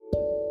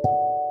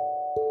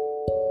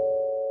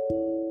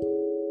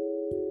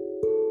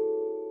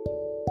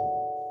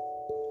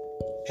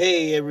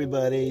Hey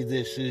everybody,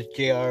 this is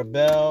J.R.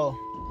 Bell.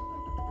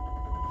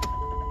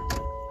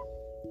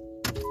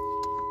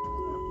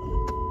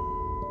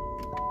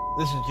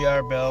 This is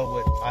J.R. Bell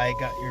with I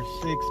Got Your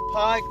Six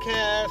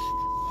podcast.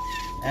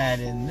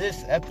 And in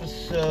this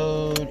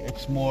episode,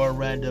 it's more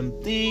random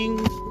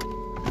things.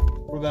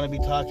 We're going to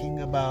be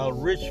talking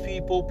about rich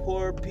people,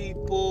 poor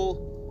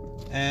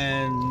people,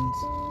 and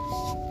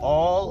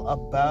all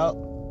about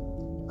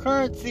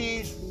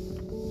currencies.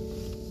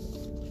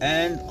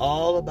 And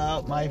all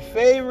about my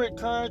favorite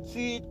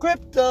currency,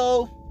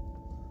 crypto.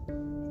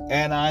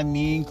 And I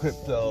mean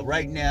crypto.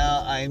 Right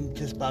now, I'm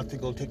just about to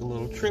go take a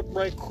little trip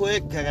right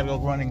quick. I gotta go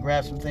run and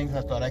grab some things.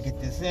 I thought I'd get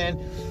this in.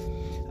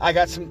 I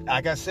got some,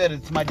 like I said,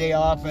 it's my day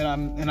off,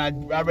 and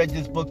I read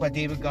this book by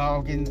David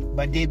Goggins.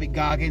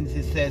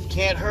 It says,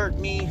 "Can't hurt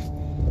me."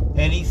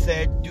 And he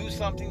said, do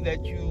something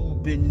that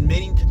you've been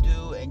meaning to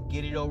do and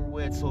get it over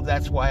with. So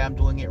that's why I'm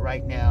doing it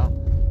right now.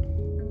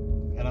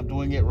 And I'm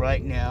doing it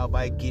right now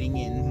by getting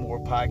in more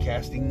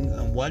podcasting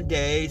in one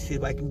day. See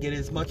if I can get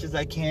as much as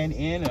I can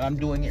in. And I'm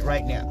doing it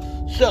right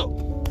now.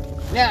 So,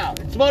 now,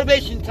 it's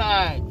motivation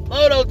time.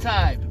 Moto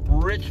time.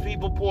 Rich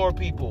people, poor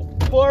people.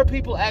 Poor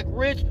people act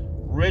rich.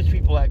 Rich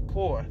people act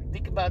poor.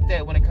 Think about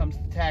that when it comes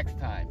to tax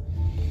time.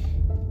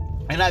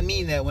 And I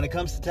mean that when it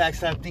comes to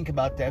tax time, think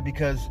about that.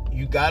 Because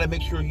you got to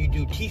make sure you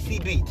do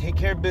TCB. Take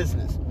care of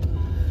business.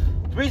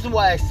 The reason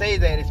why I say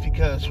that is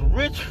because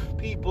rich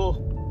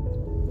people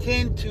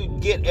tend to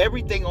get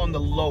everything on the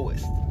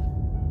lowest.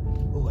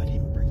 Oh, I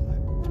didn't bring my...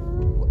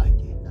 Oh, I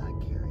did not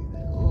carry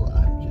that. Oh,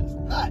 I'm just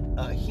not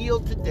a heel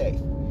today.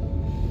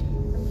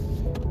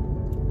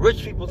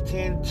 Rich people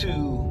tend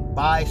to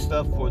buy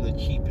stuff for the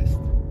cheapest.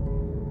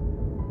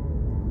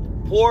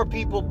 Poor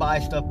people buy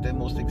stuff that's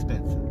most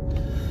expensive.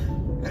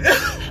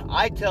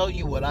 I tell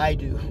you what I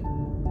do.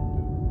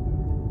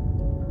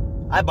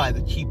 I buy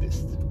the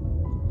cheapest.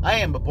 I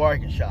am a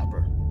bargain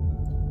shopper.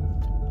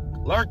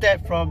 Learned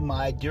that from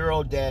my dear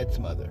old dad's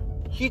mother.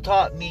 She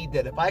taught me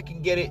that if I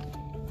can get it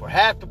for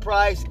half the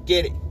price,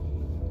 get it.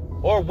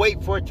 Or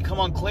wait for it to come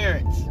on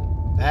clearance.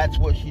 That's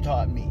what she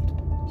taught me.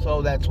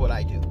 So that's what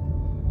I do.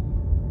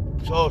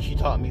 So she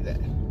taught me that.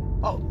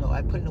 Oh, no,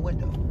 I put it in the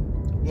window.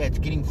 Yeah, it's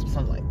getting some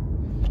sunlight.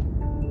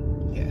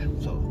 Yeah,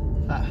 so,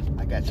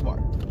 I got smart.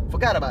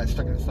 Forgot about it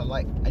stuck in the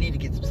sunlight. I need to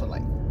get some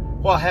sunlight.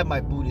 Well, I have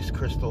my Buddhist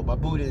crystal. My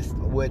Buddhist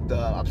with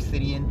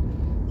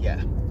obsidian.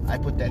 Yeah, I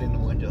put that in the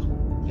window.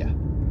 Yeah.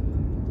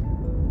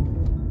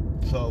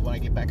 So when I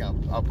get back out,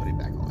 I'll put it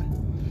back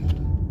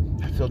on.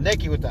 I feel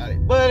naked without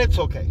it, but it's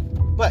okay.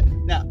 But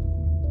now,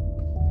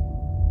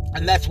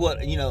 and that's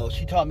what,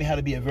 she taught me how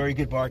to be a very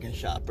good bargain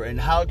shopper and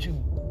how to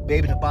be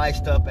able to buy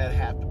stuff at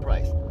half the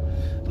price.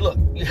 Look,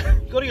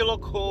 go to your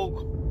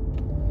local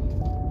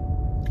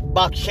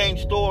box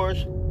change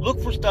stores, look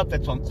for stuff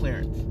that's on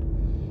clearance.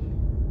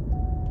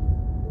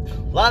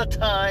 A lot of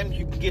times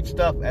you can get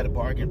stuff at a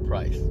bargain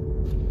price.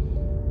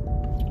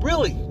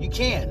 Really, you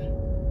can.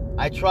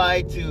 I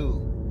try to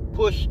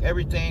push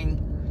everything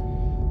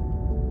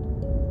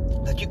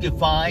that you can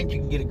find. You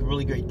can get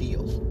really great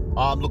deals.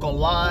 Look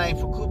online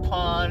for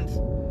coupons.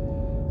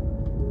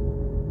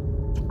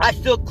 I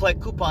still collect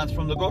coupons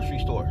from the grocery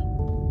store.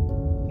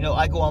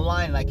 I go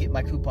online and I get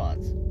my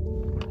coupons.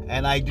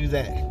 And I do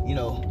that.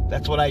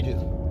 That's what I do.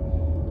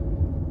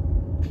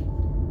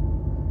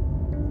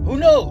 Who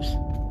knows?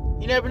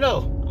 You never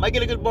know. I might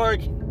get a good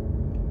bargain.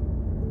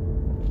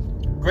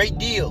 Great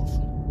deals.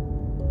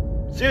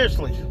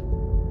 Seriously.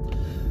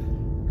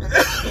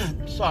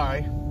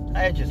 Sorry,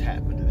 I just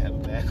happened to have a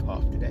bad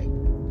cough today.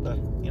 But,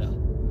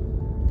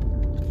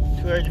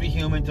 to urge to be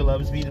human, to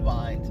love is to be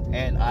divine,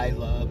 and I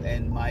love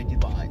and my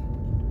divine.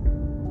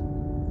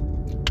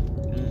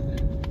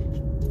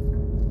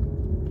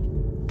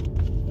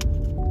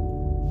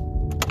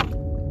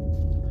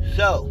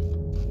 So,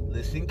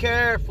 listen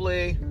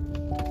carefully.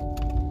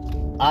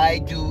 I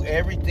do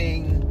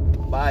everything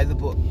by the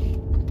book.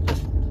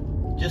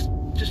 Just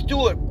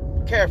do it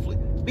carefully.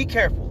 Be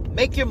careful.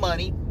 Make your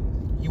money.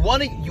 You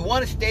want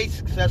to stay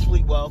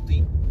successfully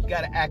wealthy, you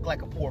got to act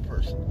like a poor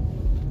person.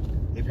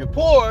 If you're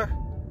poor,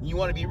 and you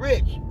want to be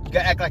rich, you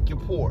got to act like you're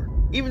poor.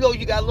 Even though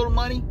you got a little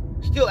money,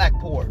 still act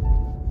poor.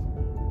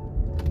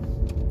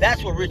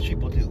 That's what rich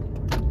people do.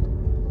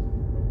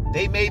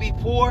 They may be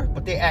poor,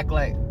 but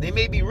they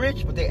may be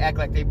rich, but they act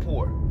like they're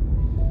poor.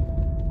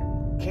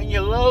 Can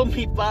you loan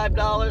me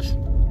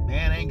 $5?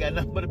 Man, I ain't got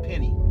nothing but a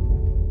penny.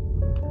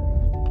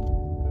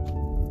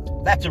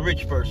 That's a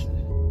rich person.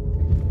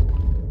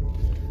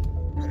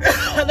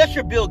 Unless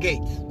you're Bill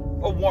Gates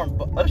or Warren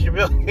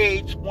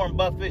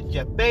Buffett,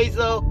 Jeff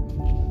Bezos,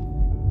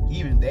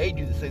 even they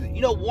do the same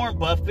thing. Warren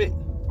Buffett.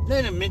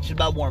 Let me mention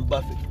about Warren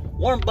Buffett.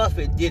 Warren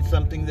Buffett did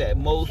something that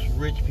most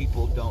rich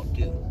people don't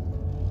do.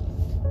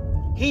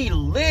 He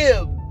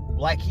lived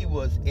like he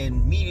was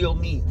in medial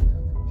means.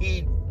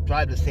 He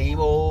drive the same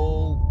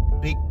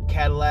old big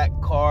Cadillac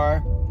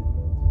car,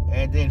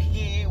 and then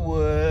he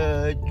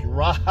would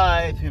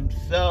drive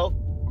himself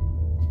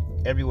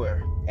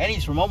everywhere. And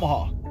he's from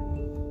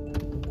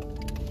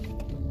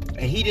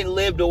And he didn't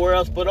live nowhere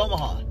else but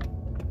Omaha.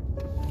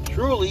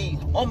 Truly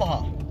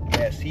Omaha.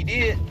 Yes, he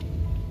did.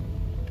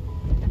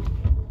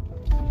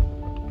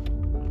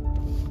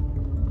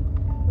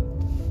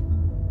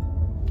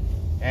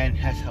 And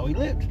that's how he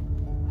lived.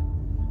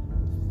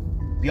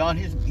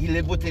 He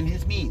lived within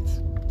his means.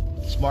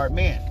 Smart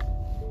man.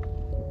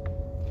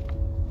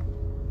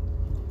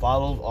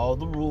 Followed all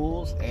the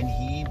rules and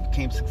he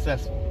became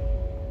successful.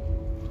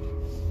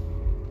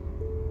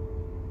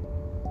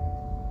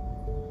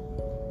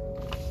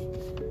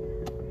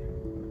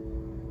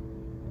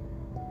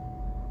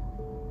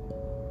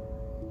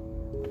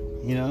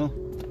 You know?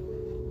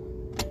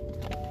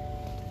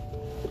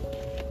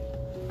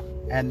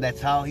 And that's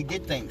how he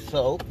did things.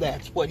 So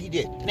that's what he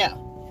did. Now,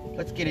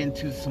 let's get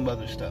into some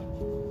other stuff.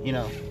 You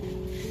know.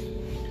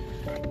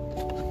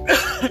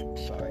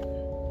 Sorry.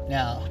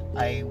 Now,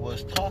 I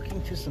was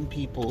talking to some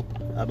people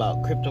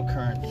about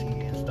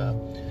cryptocurrency and stuff.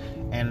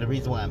 And the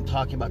reason why I'm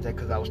talking about that,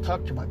 because I was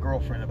talking to my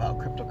girlfriend about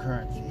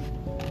cryptocurrency.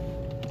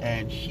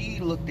 And she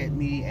looked at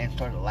me and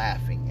started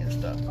laughing and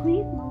stuff.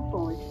 Please move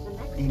forward to the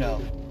next. You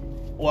know.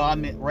 Well,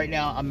 right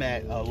now I'm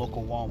at a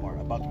local Walmart.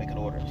 I'm about to make an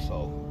order.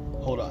 So,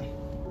 hold on.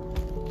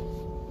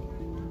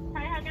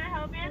 Hi, how can I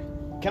help you?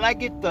 Can I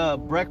get the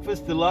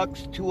breakfast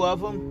deluxe, 2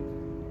 of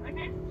them?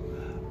 Okay.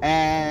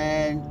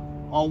 And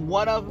on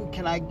one of them,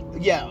 can I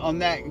get a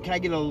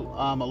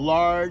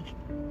large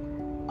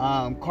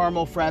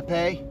caramel frappe?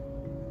 Okay.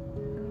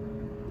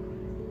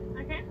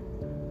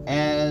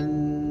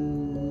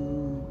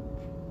 And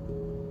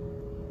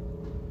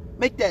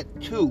make that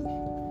 2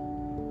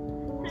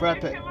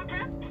 frappe.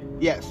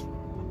 Yes.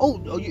 Oh,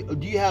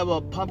 do you have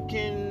a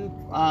pumpkin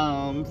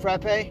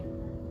frappe?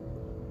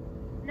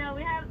 No,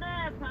 we have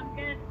the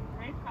pumpkin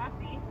iced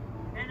coffee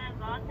and a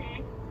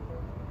latte.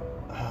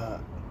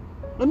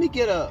 Let me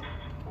get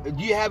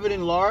do you have it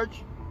in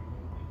large?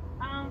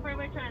 For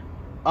which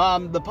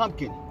one? The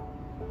pumpkin.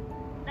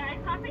 The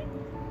iced coffee?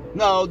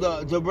 No,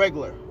 the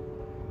regular.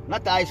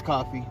 Not the iced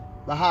coffee.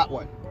 The hot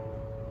one.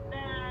 The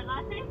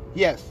latte?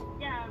 Yes.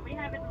 Yeah, we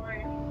have it in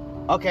large.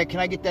 Okay,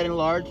 can I get that in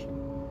large? A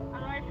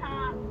large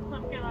hot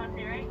pumpkin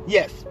latte, right?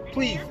 Yes,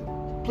 please.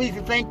 Please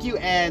and thank you,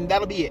 and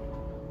that'll be it.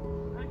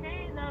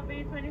 Okay, that'll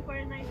be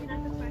 $24.19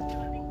 at the first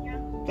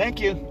one. Thank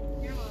you. Thank you.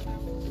 You're welcome.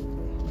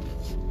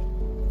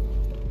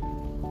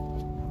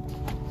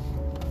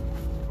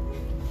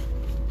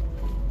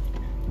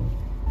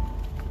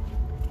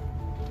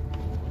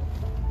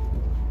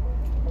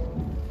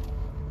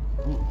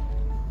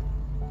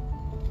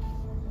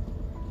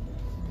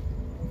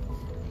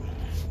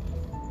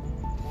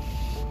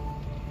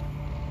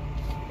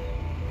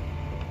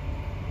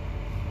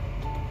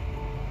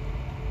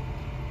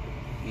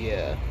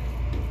 Yeah.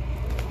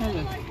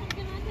 Large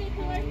pumpkin latte,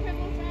 2 large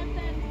triple shots,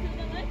 and 2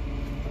 deluxe.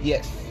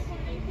 Yes.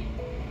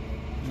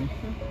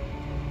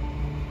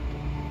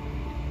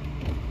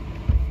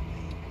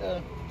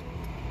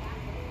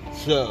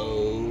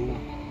 So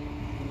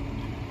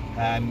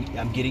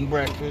I'm getting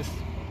breakfast.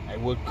 I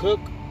would cook,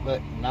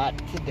 but not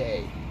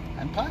today.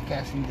 I'm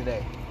podcasting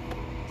today,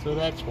 so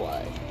that's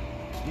why.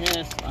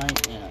 Yes, I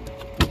am,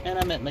 and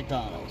I'm at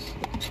McDonald's.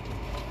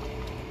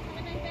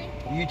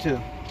 You too.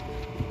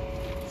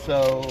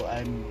 So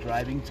I'm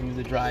driving through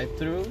the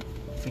drive-thru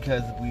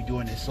because we're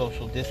doing this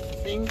social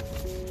distancing,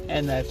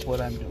 and that's what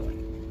I'm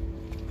doing.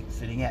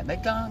 Sitting at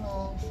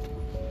McDonald's.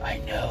 I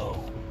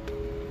know.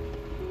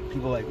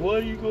 People are like, why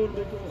do you go to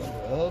McDonald's?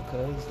 Well,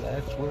 because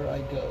that's where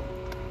I go.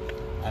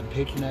 I'm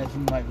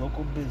patronizing my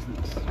local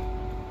business.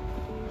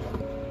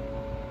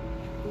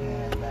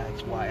 And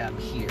that's why I'm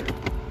here.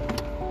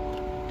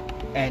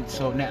 And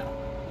so now,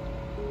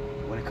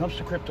 when it comes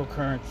to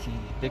cryptocurrency,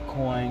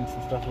 bitcoins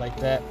and stuff like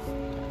that,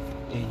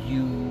 and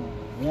you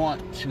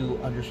want to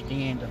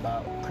understand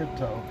about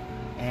crypto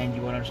and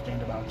you want to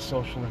understand about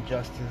social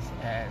injustice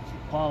and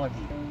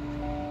equality,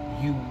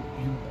 you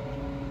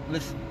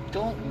listen,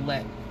 don't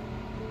let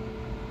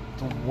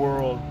the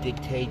world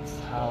dictates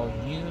how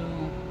you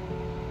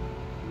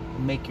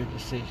make your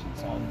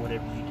decisions on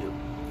whatever you do.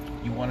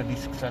 You want to be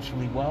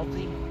successfully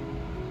wealthy?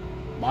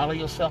 Model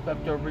yourself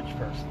after a rich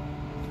person.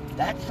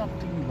 That's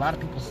something a lot of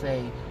people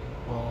say,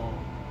 well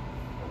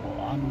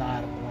I'm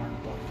not a Warren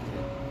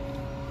Buffett,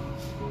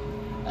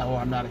 or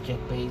I'm not a Jeff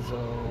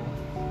Bezos.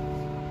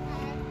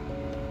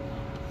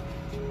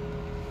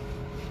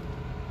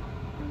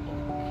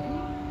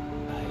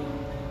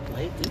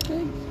 Okay, did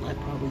they? I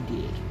probably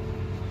did.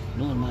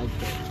 Knowing my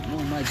dumb luck,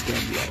 I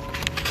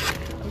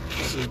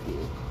probably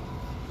did.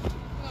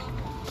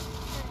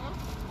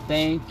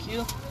 Thank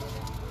you.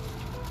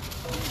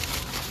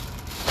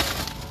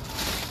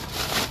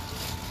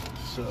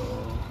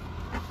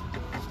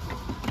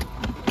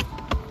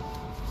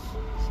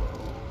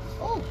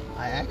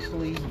 I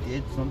actually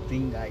did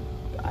something. I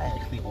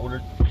actually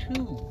ordered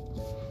 2.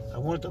 I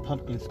wanted the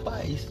pumpkin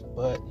spice,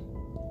 but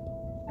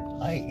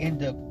I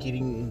ended up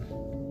getting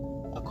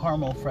a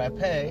caramel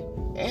frappe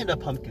and a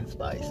pumpkin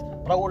spice.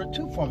 But I ordered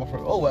 2 caramel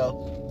frappe. Oh well.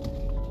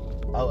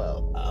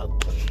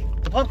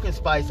 The pumpkin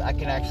spice, I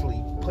can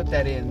actually put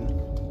that in.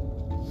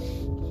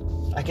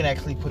 I can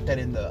actually put that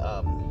in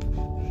the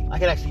I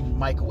can actually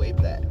microwave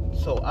that.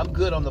 So I'm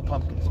good on the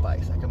pumpkin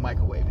spice. I can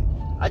microwave it.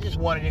 I just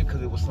wanted it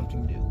because it was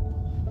something new.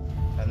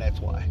 And that's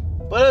why.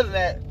 But other than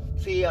that,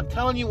 see, I'm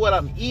telling you what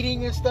I'm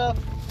eating and stuff.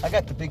 I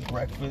got the big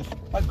breakfast.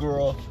 My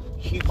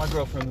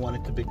girlfriend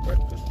wanted the big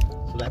breakfast.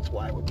 So that's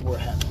why we're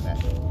having that.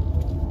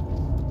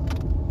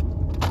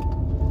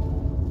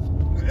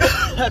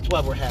 That's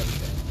why we're having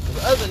that.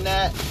 But other than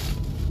that,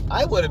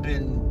 I would have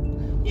been,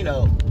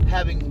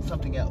 having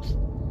something else.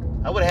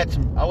 I would have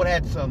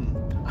had some,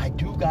 I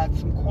do got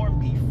some corned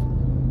beef.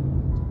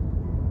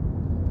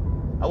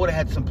 I would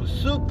have had some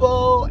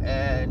prosciutto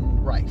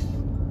and rice.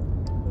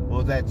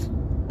 Well,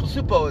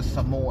 prosciutto is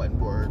Samoan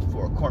word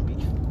for corned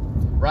beef.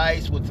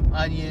 Rice with some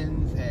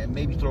onions and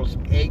maybe throw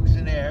some eggs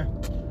in there.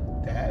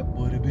 That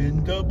would have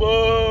been the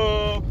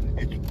bomb.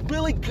 It's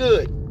really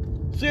good.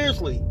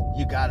 Seriously,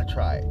 you gotta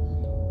try it.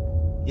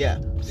 Yeah,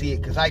 see,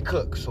 because I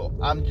cook, so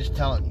I'm just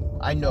telling you.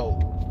 I know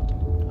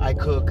I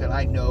cook and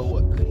I know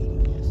what good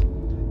eating is.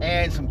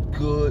 And some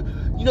good,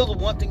 the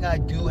one thing I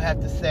do have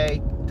to say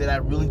that I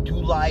really do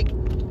like,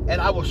 and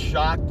I was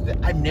shocked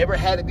that I've never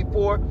had it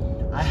before.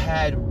 I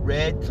had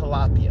red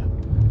tilapia.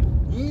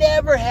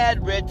 Never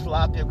had red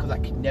tilapia because I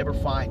could never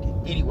find it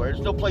anywhere.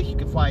 There's no place you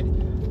can find it.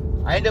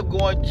 I ended up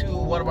going to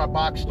one of our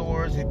box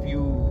stores. If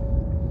you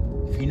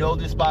know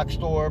this box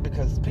store,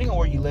 because depending on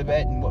where you live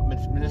at and what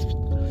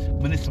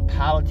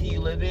municipality you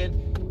live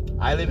in,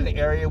 I live in an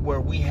area where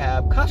we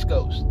have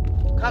Costco's.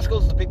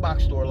 Costco's is a big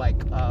box store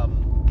like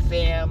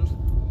Sam's,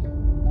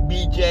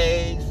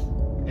 BJ's,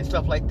 and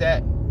stuff like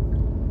that.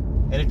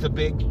 And it's a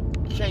big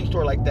chain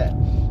store like that,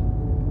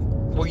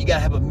 where you gotta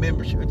have a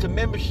membership. It's a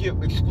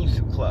membership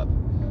exclusive club.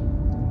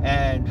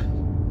 And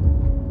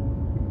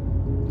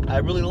I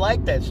really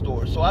like that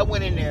store. So I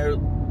went in there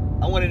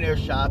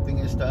shopping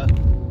and stuff.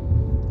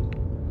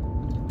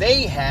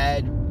 They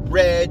had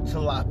red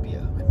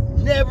tilapia.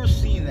 I've never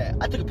seen that.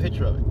 I took a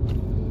picture of it.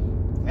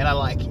 And I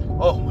like it.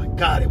 Oh my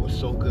God, it was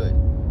so good.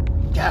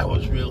 That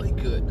was really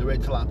good, the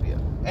red tilapia.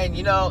 And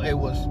it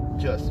was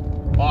just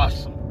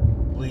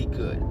awesomely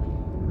good.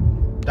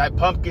 That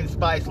pumpkin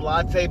spice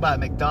latte by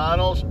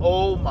McDonald's.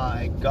 Oh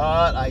my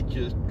God, I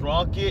just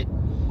drunk it.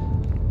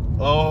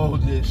 Oh,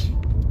 this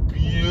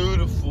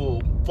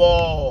beautiful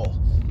fall.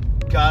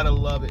 Gotta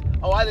love it.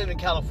 Oh, I live in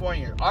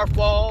California. Our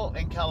fall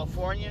in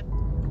California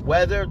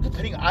weather,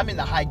 I'm in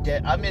the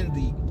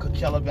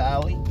Coachella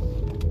Valley.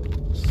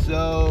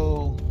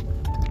 So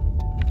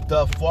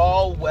the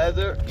fall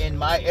weather in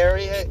my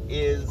area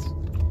is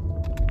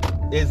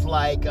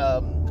like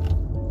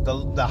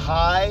the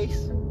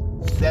highs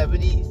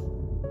 70s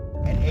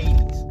and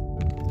 80s.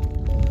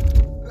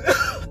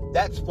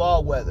 That's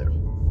fall weather.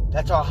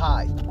 That's our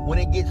highs. When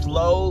it gets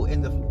low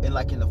in the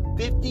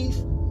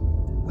 50s,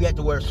 we have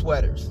to wear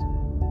sweaters.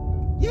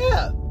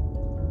 Yeah.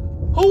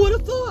 Who would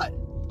have thought?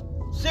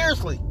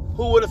 Seriously,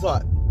 who would have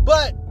thought?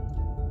 But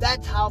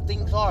that's how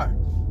things are.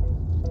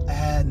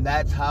 And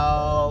that's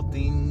how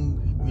things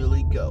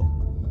really go.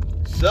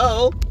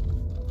 So,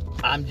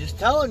 I'm just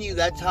telling you,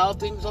 that's how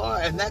things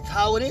are. And that's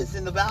how it is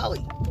in the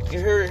valley.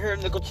 Here in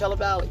the Coachella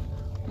Valley.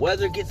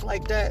 Weather gets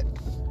like that.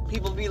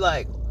 People be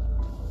like,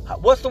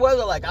 what's the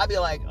weather like? I'd be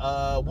like,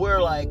 we're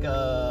like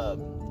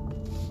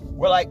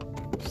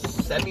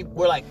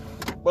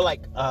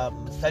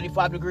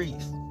 75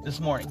 degrees this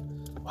morning.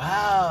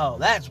 Wow,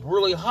 that's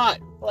really hot.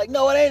 We're like,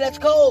 no, it ain't. That's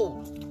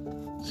cold.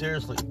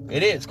 Seriously,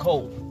 it is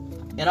cold.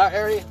 In our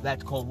area,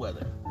 that's cold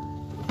weather.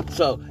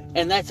 So,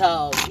 and that's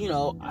how,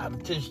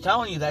 I'm just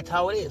telling you, that's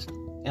how it is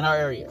in our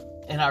area,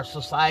 in our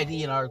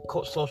society, in our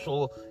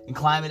social and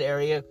climate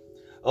area.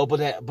 Oh,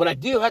 but I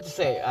do have to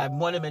say, I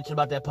want to mention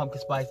about that pumpkin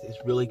spice. It's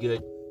really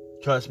good.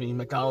 Trust me,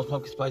 McDonald's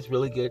pumpkin spice,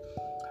 really good.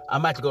 I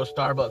might have to go to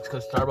Starbucks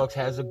because Starbucks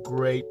has a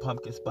great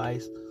pumpkin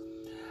spice.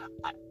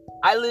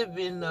 I live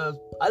in a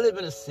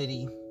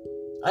city.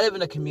 I live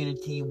in a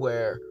community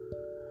where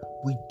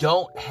we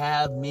don't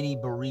have many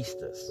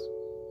baristas,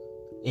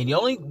 and the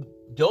only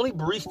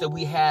barista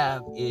we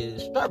have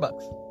is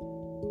Starbucks.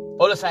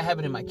 Unless I have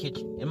it in my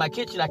kitchen. In my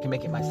kitchen, I can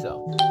make it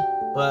myself,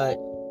 but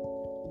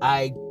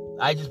I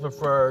just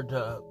prefer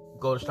to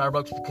go to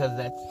Starbucks because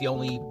that's the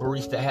only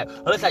barista I have.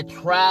 Unless I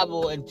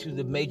travel into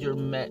the major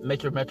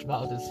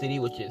metropolitan city,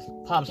 which is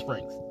Palm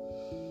Springs.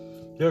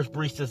 There's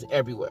baristas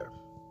everywhere.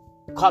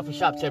 Coffee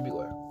shops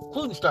everywhere,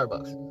 including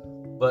Starbucks.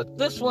 But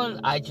this one,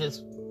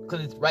 because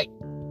it's right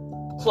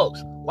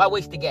close. Why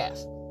waste the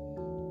gas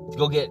to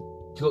go get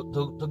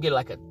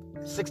like a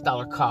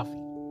 $6 coffee,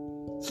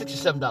 $6 or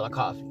 $7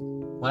 coffee,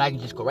 when I can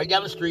just go right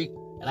down the street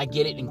and I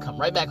get it and come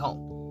right back home.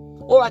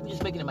 Or I can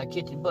just make it in my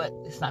kitchen, but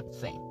it's not the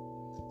same.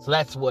 So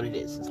that's what it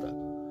is and stuff.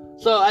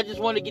 So I just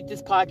wanted to get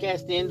this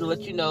podcast in to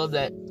let you know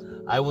that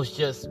I was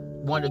just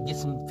wanted to get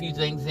some few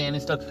things in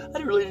and stuff. I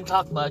really didn't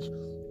talk much,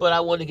 but I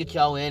wanted to get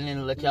y'all in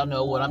and let y'all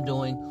know what I'm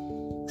doing.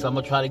 So I'm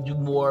going to try to do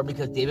more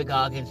because David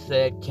Goggins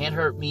said, can't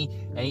hurt me.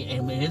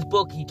 And in his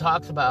book, he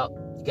talks about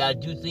you got to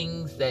do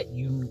things that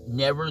you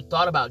never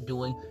thought about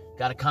doing.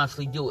 Got to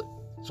constantly do it.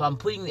 So I'm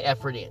putting the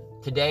effort in.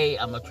 Today,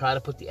 I'm going to try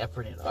to put the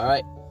effort in. All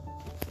right.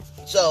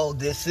 So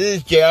this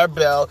is J.R.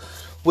 Bell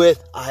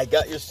with I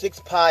Got Your Six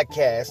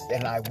podcast,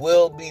 and I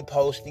will be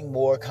posting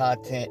more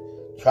content.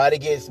 Try to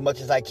get as much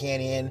as I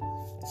can in.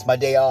 It's my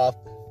day off.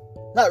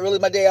 Not really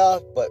my day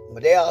off, but my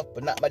day off,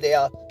 but not my day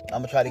off.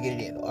 I'm going to try to get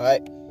it in, all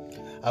right?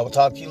 I will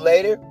talk to you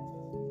later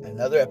in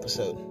another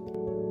episode.